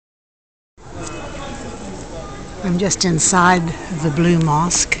I'm just inside the Blue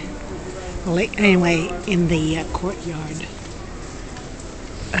Mosque. Well, anyway, in the courtyard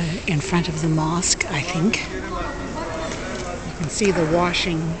in front of the mosque, I think. You can see the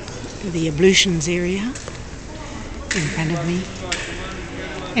washing, the ablutions area in front of me.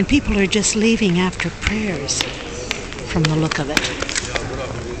 And people are just leaving after prayers from the look of it.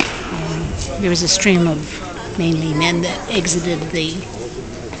 There was a stream of mainly men that exited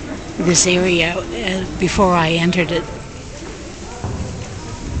this area before I entered it.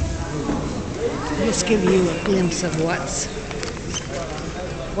 I'll just give you a glimpse of what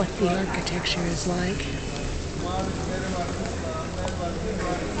the architecture is like.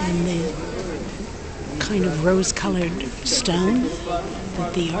 And the kind of rose-colored stone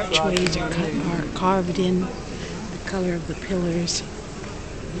that the archways are carved in, the color of the pillars,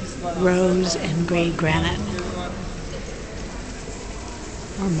 rose and gray granite.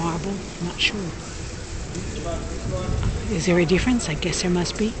 Or marble, I'm not sure. Is there a difference? I guess there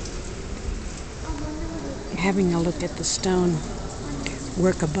must be. Having a look at the stone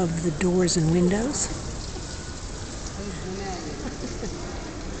work above the doors and windows.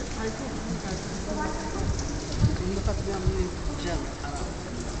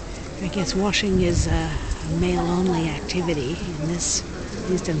 I guess washing is a male-only activity in this, at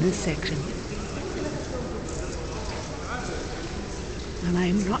least in this section. And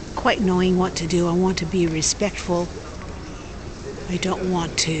I'm not quite knowing what to do. I want to be respectful. I don't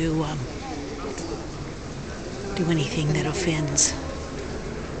want to do anything that offends.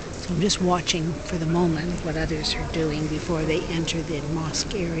 So I'm just watching for the moment what others are doing before they enter the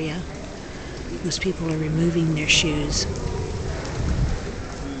mosque area. Most people are removing their shoes,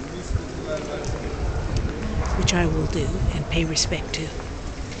 which I will do and pay respect to.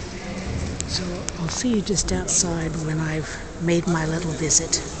 So I'll see you just outside when I've made my little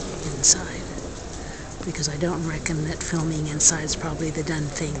visit inside, because I don't reckon that filming inside is probably the done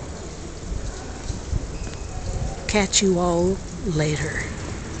thing. Catch you all later.